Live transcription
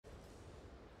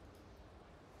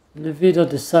The video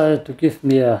decided to give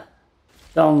me a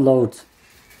download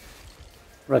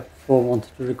right before I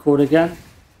wanted to record again.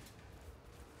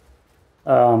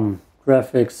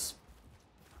 Graphics,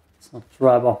 it's not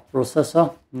driver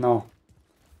processor, no.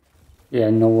 Yeah,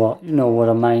 you know what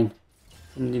I mean.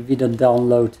 In the video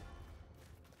download.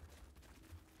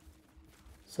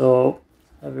 So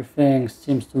everything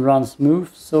seems to run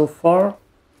smooth so far.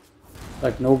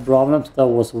 Like no problems. That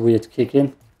was a weird kick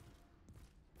in.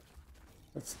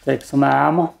 Let's take some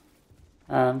ammo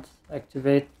and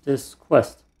activate this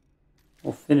quest.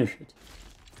 Or finish it.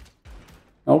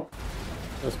 Nope.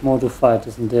 There's more to fight,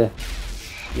 isn't there?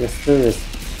 Yes, there is.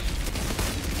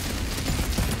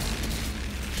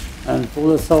 And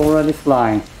bullets are already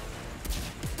flying.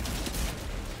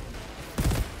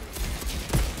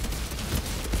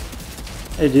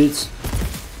 Hey dudes.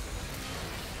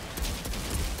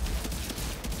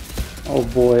 Oh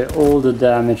boy, all the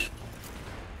damage.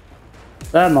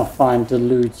 Then I find the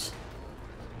loot.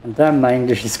 And then my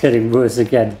English is getting worse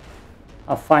again.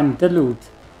 I find the loot.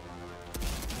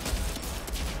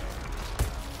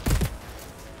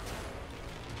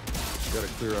 Gotta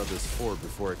clear out this fort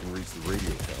before I can reach the radio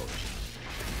tower.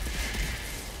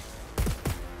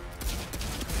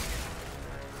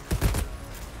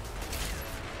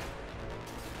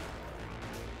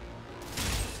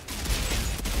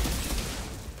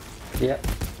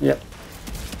 Yep.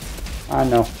 I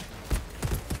know.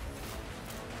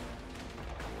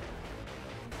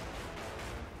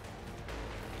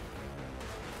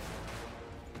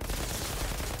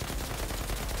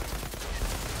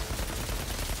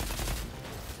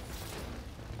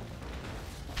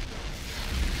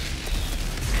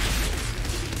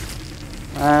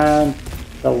 And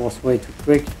that was way too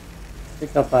quick.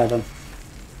 Pick up item.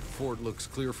 Fort looks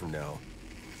clear from now.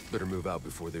 Better move out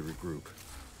before they regroup.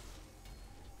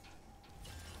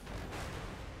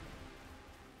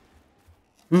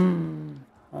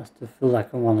 I still feel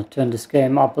like I want to turn this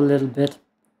game up a little bit.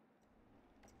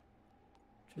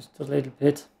 Just a little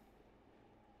bit.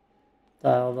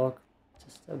 Dialogue.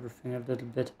 Just everything a little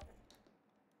bit.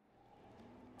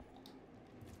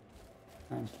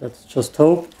 And let's just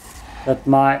hope that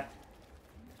my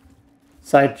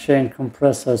sidechain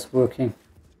compressor is working.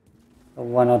 So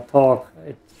when I talk,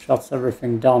 it shuts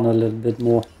everything down a little bit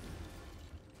more.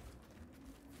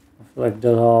 I feel like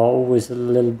there are always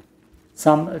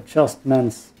some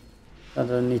adjustments that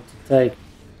I need to take.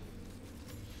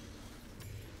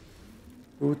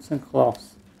 Boots and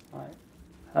gloves. I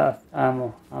have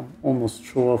ammo. I'm almost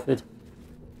sure of it.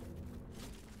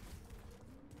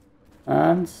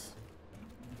 And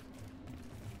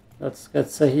let's get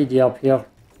Sahidi up here.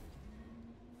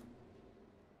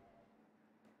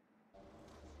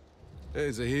 Hey,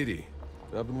 Zahidi.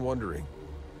 I've been wondering.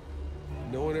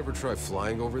 No one ever tried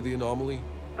flying over the anomaly?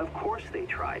 Of course they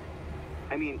tried.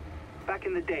 I mean, back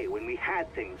in the day when we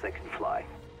had things that could fly.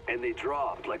 And they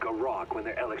dropped like a rock when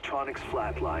their electronics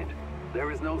flatlined.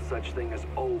 There is no such thing as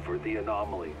over the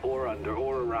anomaly, or under,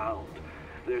 or around.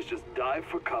 There's just dive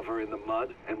for cover in the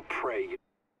mud and pray.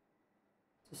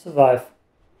 To survive.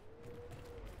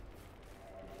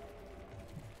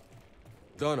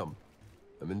 Dunham,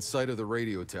 I'm in sight of the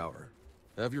radio tower.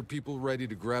 Have your people ready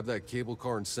to grab that cable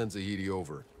car and send Zahidi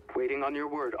over. Waiting on your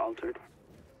word, Altered.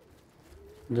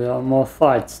 There are more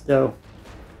fights though.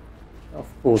 Of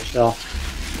course there are.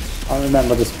 I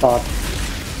remember this part.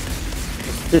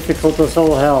 It's difficult as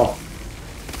all hell.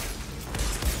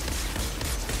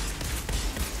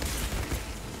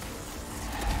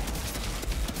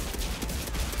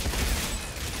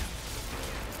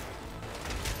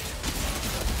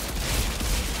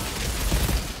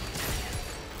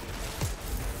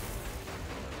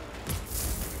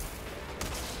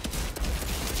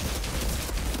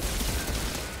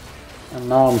 And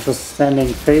now I'm just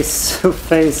standing face to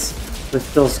face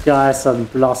with those guys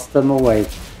and blast them away.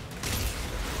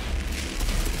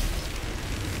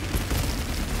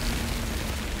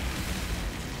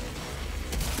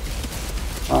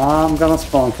 I'm gonna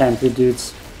spawn camp you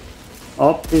dudes.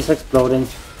 Oh, he's exploding.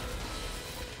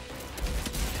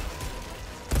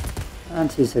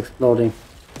 And he's exploding.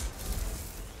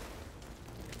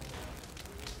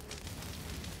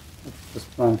 Let's just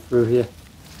run through here.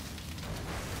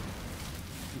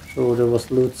 Sure, there was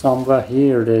loot somewhere.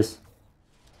 Here it is.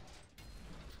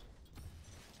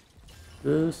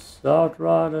 This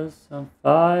Outriders on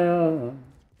fire.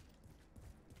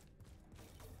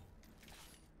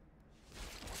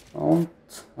 Don't.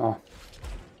 Oh.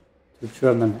 To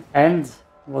German. And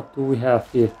what do we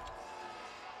have here?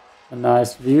 A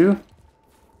nice view.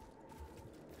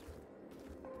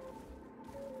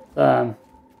 Damn.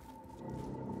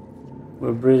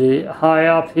 We're pretty high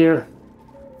up here.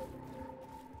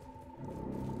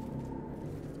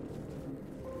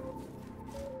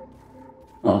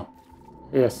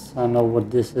 Yes, I know what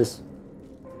this is.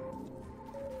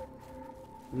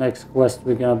 Next quest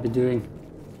we're gonna be doing.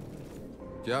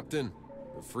 Captain,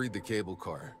 I freed the cable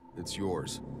car. It's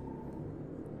yours.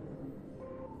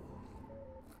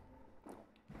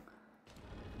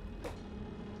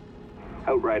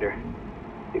 Outrider,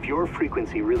 if your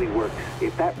frequency really works,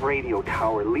 if that radio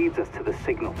tower leads us to the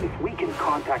signal, if we can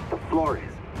contact the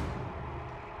Flores,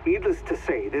 needless to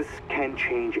say, this can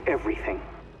change everything.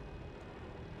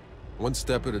 One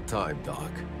step at a time,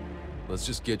 Doc. Let's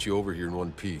just get you over here in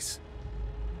one piece.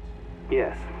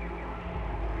 Yes,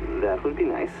 that would be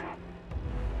nice.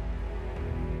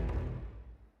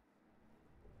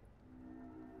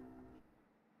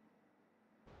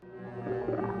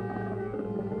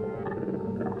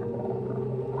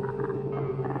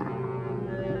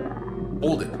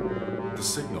 Hold it. The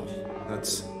signal.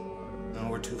 That's... No,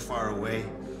 we're too far away.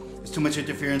 There's too much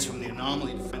interference from the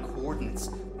anomaly to find coordinates.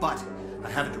 But I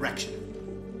have a direction.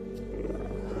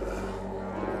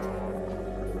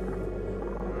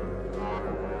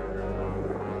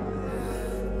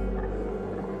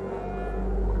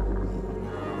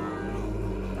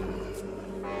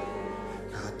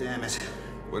 God damn it.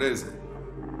 What is it?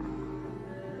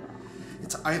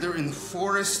 It's either in the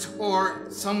forest or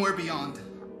somewhere beyond.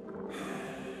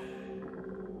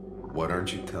 What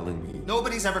aren't you telling me?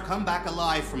 Nobody's ever come back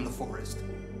alive from the forest.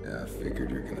 Yeah, I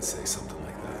figured you were gonna say something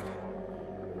like that.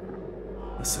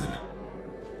 Listen.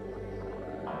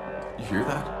 You hear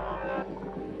that?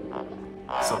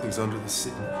 Something's under the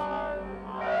signal.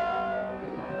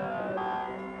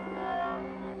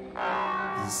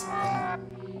 Is that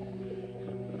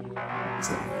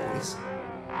a voice?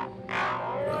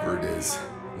 Whatever it is,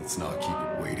 let's not keep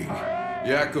it waiting.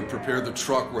 Jacob, prepare the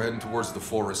truck. We're heading towards the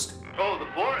forest. Oh, the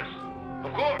forest?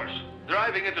 Of course.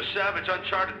 Driving into savage,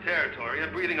 uncharted territory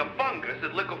and breathing a fungus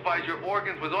that liquefies your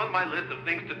organs was on my list of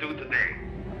things to do today.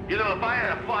 You know, if I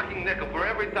had a fucking nickel for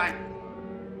every time...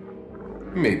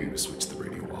 Maybe we switch the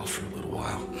radio off for a little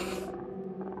while.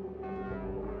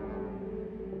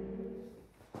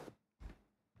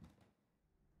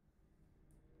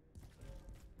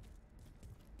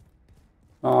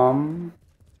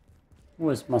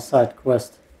 Where's my side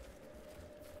quest?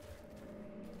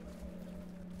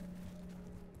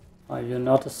 Are you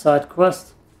not a side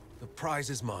quest? The prize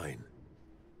is mine.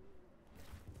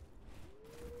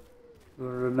 Do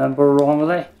I remember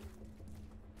wrongly?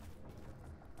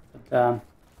 But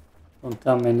don't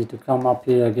tell me I need to come up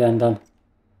here again then.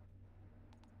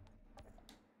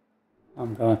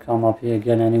 I'm gonna come up here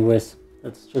again anyways.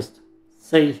 Let's just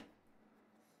see.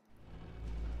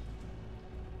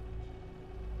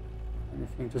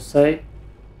 Anything to say?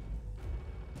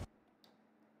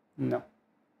 No.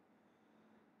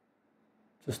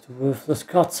 Just a worthless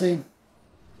cutscene.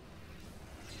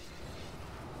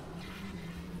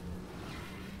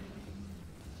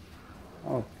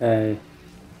 Okay.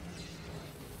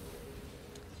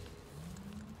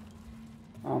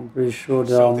 I'm pretty sure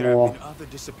there are there more. have been other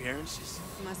disappearances?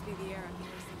 Must be the air up here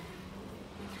or something.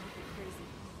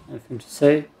 Crazy. Anything to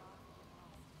say?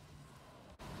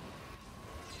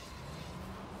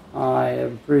 I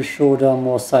am pretty sure there are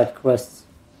more side quests.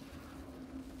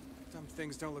 Some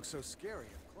things don't look so scary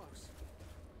up close.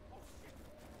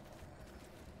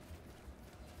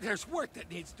 There's work that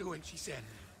needs doing, she said.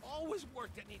 Always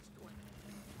work that needs doing.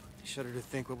 I shudder to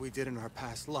think what we did in our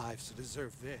past lives to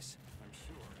deserve this. I'm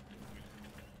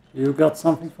sure. You got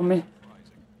something for me?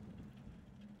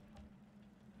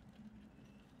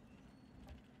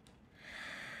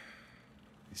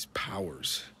 These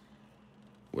powers.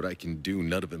 What I can do,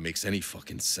 none of it makes any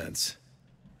fucking sense.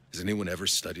 Has anyone ever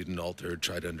studied an altar or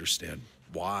tried to understand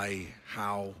why,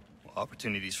 how? Well,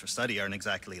 opportunities for study aren't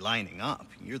exactly lining up.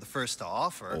 You're the first to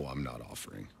offer. Oh, I'm not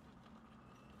offering.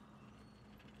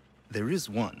 There is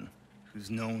one who's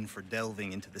known for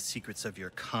delving into the secrets of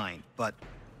your kind, but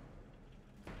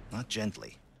not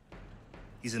gently.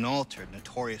 He's an alter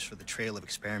notorious for the trail of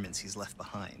experiments he's left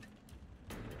behind.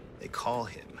 They call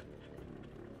him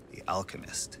the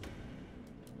Alchemist.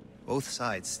 Both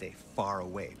sides stay far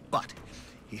away, but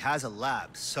he has a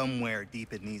lab somewhere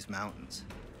deep in these mountains.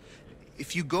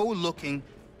 If you go looking,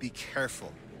 be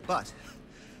careful. But,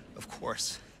 of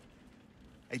course,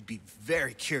 I'd be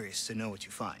very curious to know what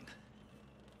you find.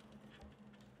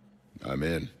 I'm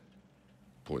in.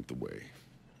 Point the way.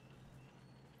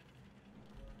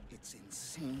 It's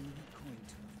insane going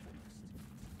to the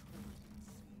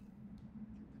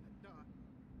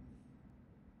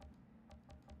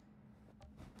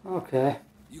forest. Okay.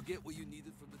 You get what you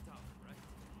needed from the tower, right?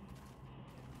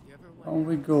 Can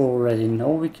we go already? No,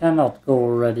 we cannot go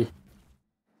already.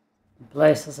 The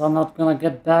places are not gonna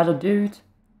get better, dude.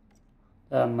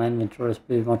 My inventory is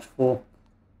pretty much full.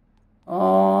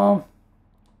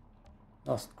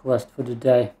 Last quest for the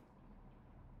day.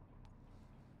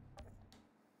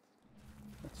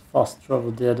 Let's fast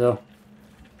travel there though.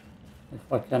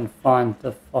 If I can find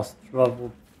the fast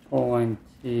travel point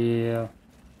here.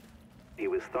 He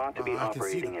was thought to be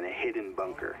operating in a hidden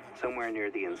bunker, somewhere near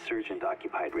the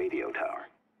insurgent-occupied radio tower.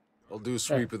 I'll do a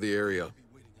sweep of the area.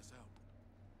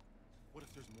 What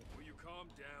if there's more? Will you calm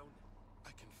down? I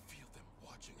can feel them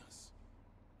watching us.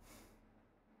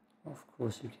 Of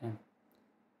course you can.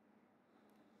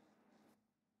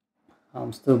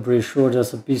 I'm still pretty sure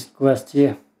there's a beast quest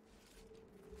here.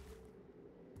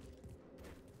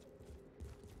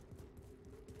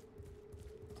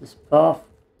 This path?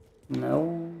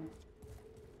 No.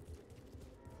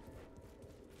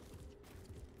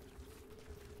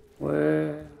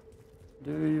 Where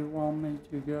do you want me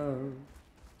to go?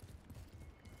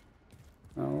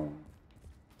 No.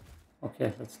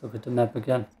 Okay, let's look at the map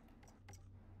again.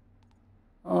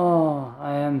 Oh,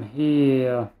 I am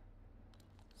here.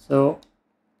 So,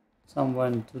 somewhere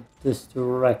into this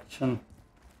direction.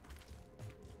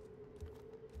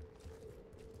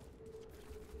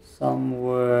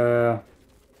 Somewhere.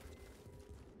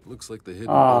 Looks like the hidden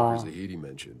bunkers Zahedi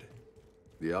mentioned.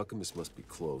 The alchemist must be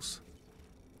close.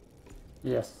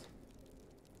 Yes.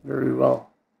 Very well.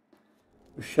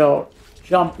 We shall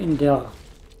jump in there.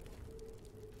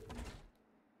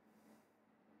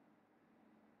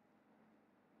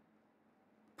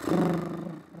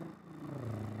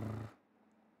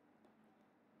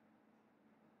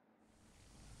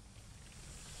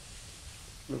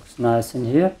 Looks nice in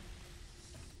here.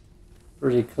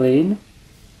 Pretty clean.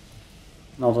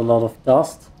 Not a lot of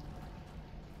dust.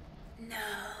 No.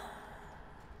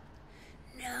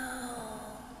 No.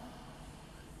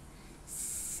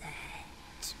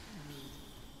 Set me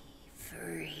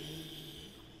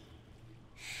free.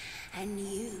 And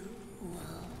you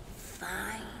will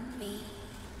find me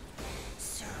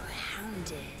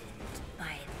surrounded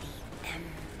by the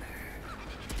ember.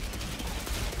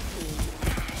 The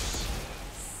ashes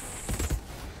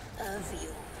of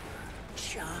your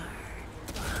charred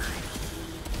body.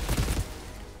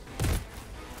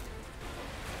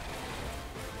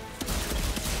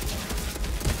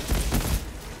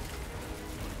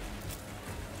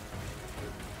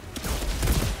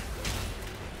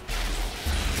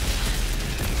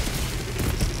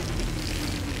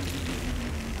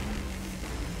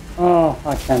 Oh,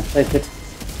 I can't take it.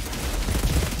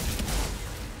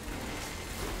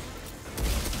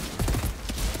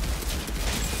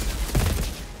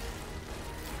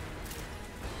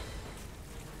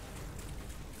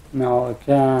 No, I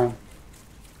can't.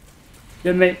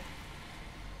 Give me.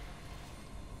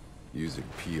 Using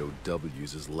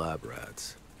POWs as lab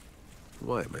rats.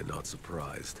 Why am I not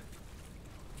surprised?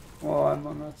 Oh, I'm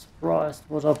not surprised.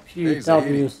 What are Hey,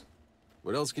 Zahedi. POWs?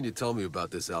 What else can you tell me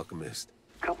about this alchemist?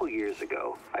 A couple years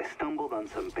ago, I stumbled on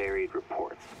some buried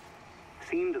reports.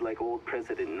 Seemed like old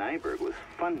President Nyberg was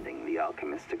funding the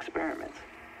alchemist's experiments.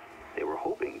 They were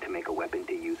hoping to make a weapon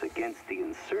to use against the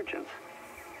insurgents.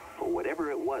 But whatever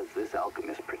it was this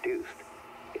alchemist produced,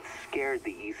 it scared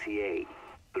the ECA.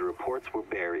 The reports were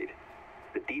buried.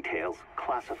 The details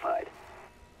classified.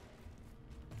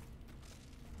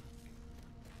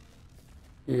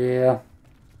 Yeah.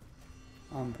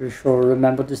 I'm pretty sure I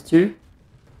remember this too.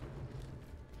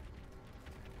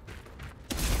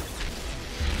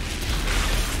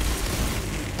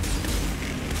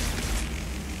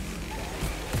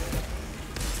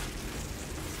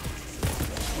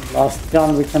 Last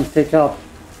gun we can pick up.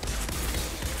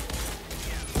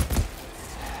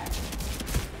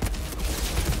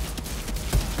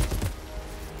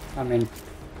 I mean,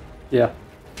 yeah.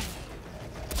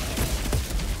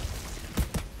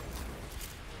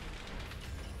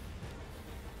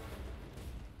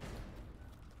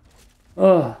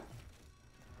 Oh.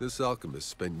 This alchemist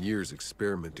spent years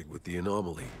experimenting with the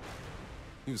anomaly.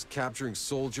 He was capturing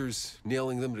soldiers,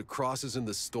 nailing them to crosses in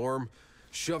the storm,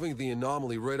 shoving the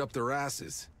anomaly right up their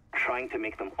asses. Trying to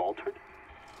make them altered?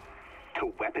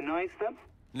 To weaponize them?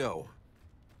 No.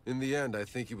 In the end, I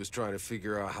think he was trying to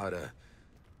figure out how to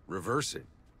reverse it.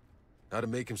 How to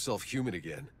make himself human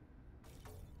again.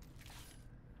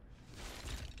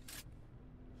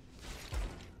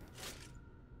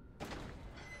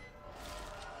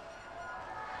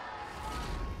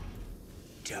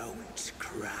 Don't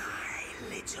cry,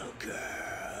 little girl.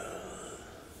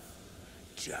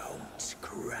 Don't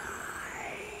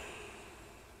cry.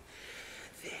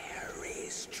 There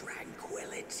is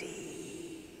tranquility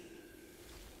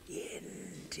in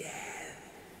death.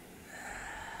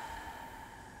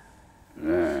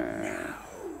 Now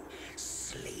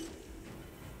sleep.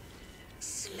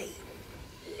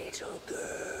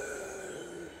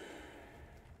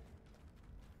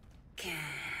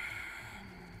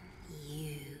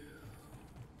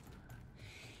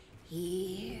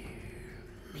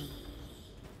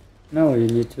 No, you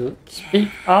need to speak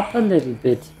up a little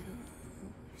bit.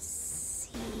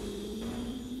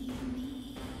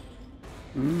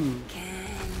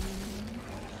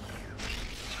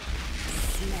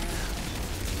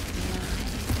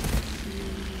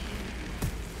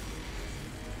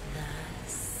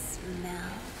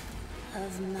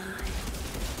 Of my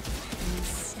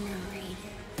incinerated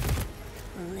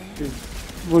liver.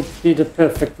 Would be the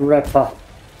perfect rapper.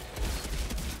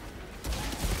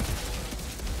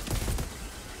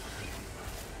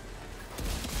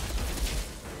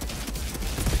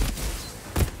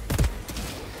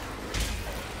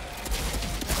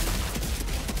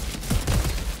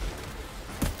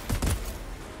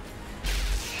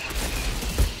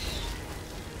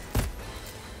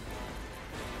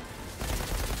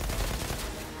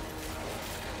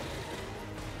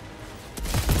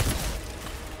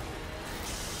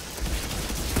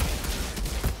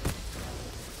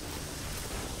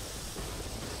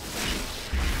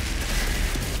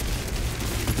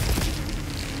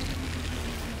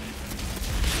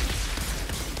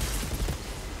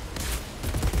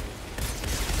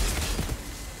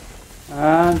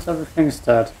 And everything's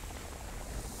dead.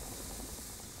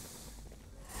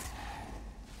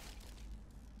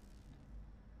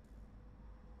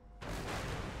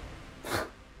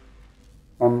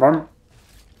 Bum.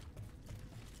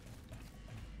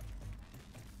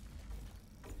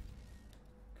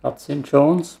 Cutscene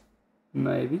Jones,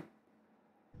 maybe.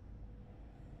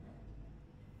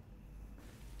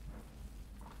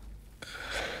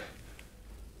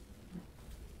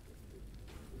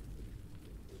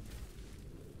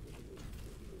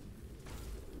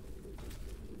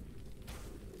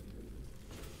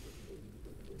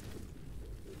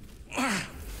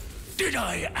 Did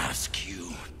I ask you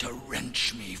to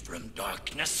wrench me from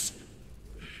darkness?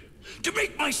 To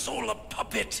make my soul a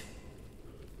puppet?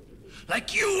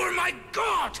 Like you were my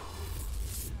god?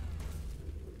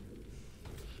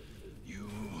 You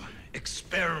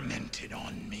experimented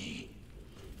on me.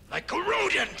 Like a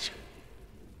rodent.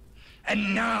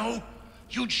 And now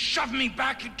you'd shove me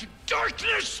back into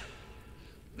darkness?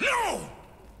 No!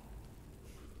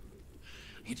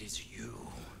 It is you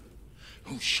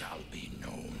who shall be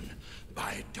known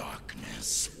by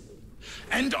darkness,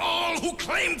 and all who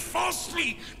claim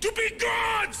falsely to be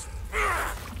gods!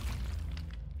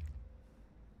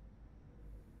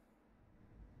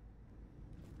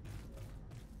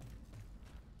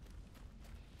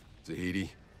 Zahedi,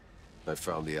 I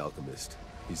found the alchemist.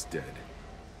 He's dead.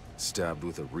 Stabbed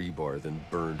with a rebar, then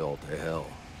burned all to hell.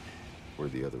 Or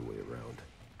the other way around.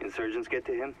 Insurgents get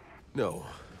to him? No.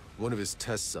 One of his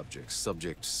test subjects,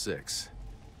 Subject 6.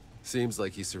 Seems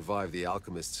like he survived the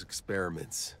alchemist's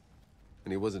experiments.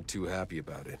 And he wasn't too happy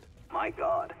about it. My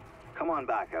god. Come on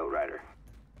back, Outrider.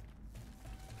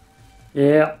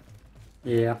 Yeah.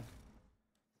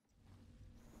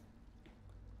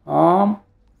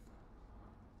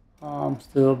 I'm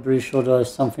still pretty sure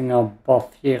there's something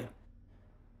above here.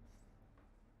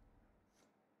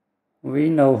 We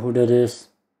know who that is.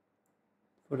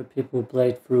 For the people who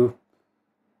played through.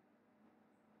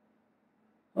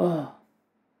 Oh.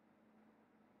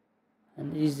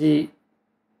 An easy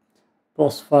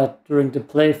boss fight during the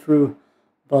playthrough,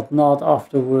 but not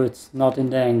afterwards, not in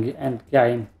the end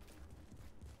game.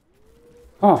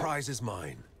 Huh. The prize is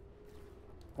mine.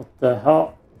 What the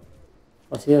hell?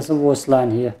 But here's a voice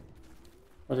line here.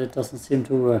 But it doesn't seem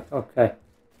to work. Okay,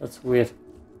 that's weird.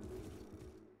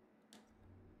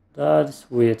 That is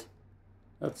weird.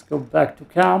 Let's go back to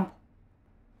camp.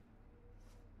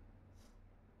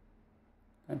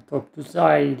 And talk to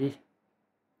Zahedi.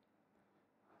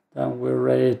 Then we're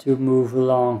ready to move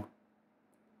along.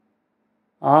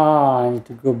 I need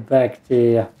to go back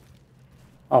there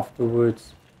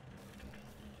afterwards.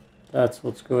 That's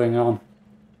what's going on.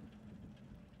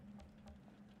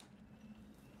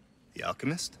 The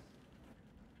alchemist?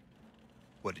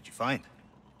 What did you find?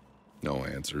 No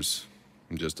answers.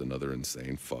 I'm just another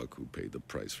insane fuck who paid the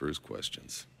price for his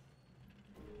questions.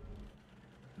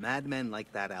 Madmen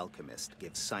like that alchemist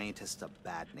give scientists a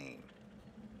bad name.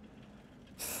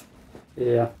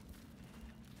 Yeah.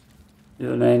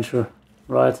 You're an angel,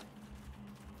 right?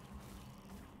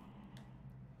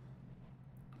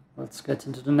 Let's get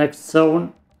into the next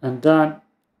zone, and then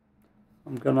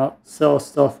I'm gonna sell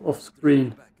stuff off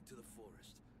screen.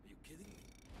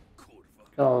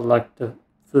 I like the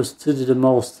first city the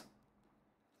most.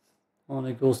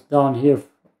 Only goes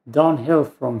downhill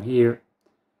from here.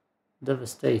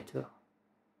 Devastator.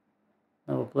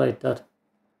 Never played that.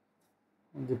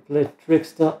 Only played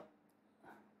Trickster.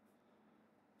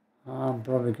 I'm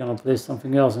probably gonna play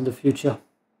something else in the future.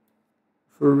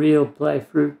 For real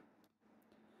playthrough.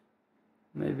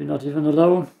 Maybe not even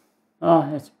alone.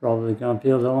 Ah, it's probably gonna be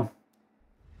alone.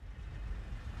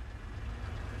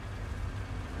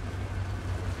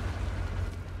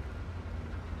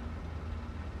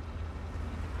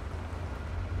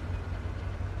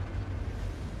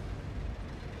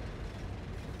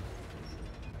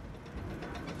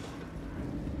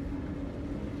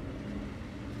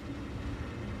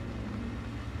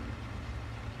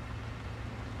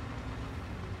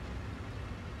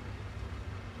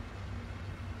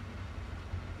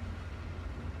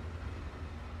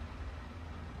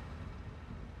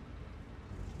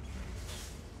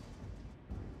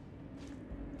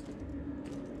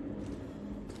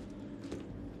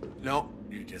 No,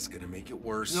 you're just gonna make it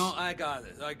worse. No, I got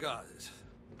it. I got it.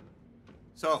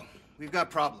 So, we've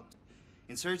got problems.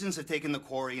 Insurgents have taken the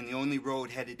quarry, and the only road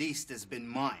headed east has been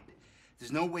mined.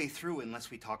 There's no way through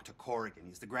unless we talk to Corrigan.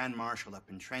 He's the Grand Marshal up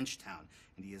in Trenchtown,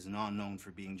 and he is not known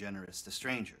for being generous to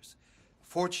strangers.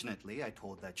 Fortunately, I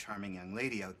told that charming young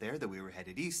lady out there that we were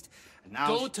headed east, and now...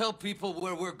 Don't tell people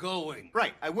where we're going.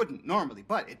 Right, I wouldn't normally,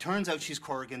 but it turns out she's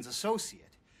Corrigan's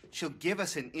associate. She'll give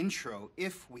us an intro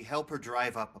if we help her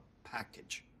drive up a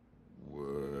package.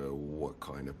 What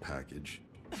kind of package?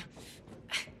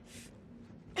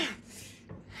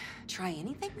 Try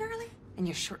anything, girly, and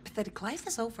your short, pathetic life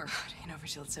is over. It ain't over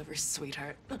till it's over,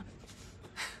 sweetheart.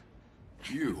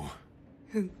 You.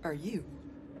 Who are you?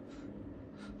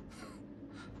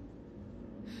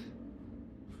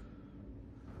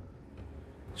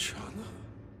 Shauna?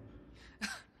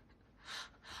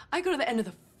 I go to the end of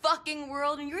the fucking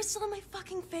world and you're still in my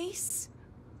fucking face?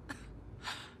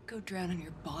 Go drown in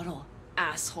your bottle,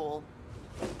 asshole.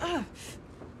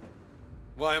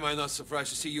 Why am I not surprised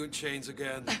to see you in chains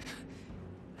again?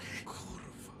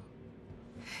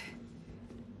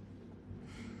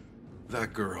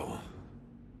 That girl.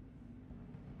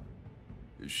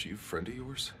 Is she a friend of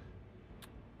yours?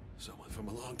 Someone from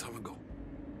a long time ago.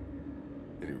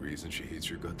 Any reason she hates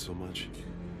your gut so much?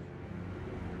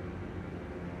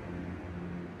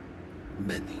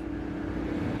 Many.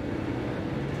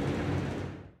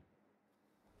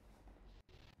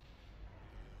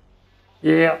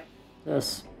 Yeah,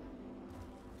 there's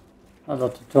a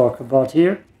lot to talk about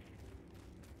here.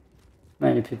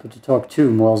 Many people to talk to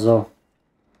more so.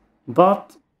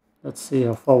 But let's see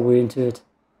how far we're into it.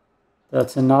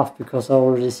 That's enough because I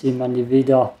already see many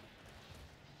Vida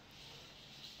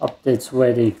updates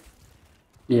ready.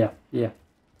 Yeah.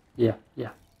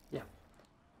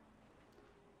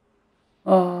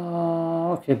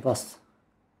 Okay, passt.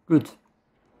 Gut.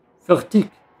 Fertig.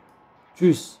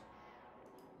 Tschüss.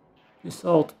 Peace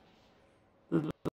out.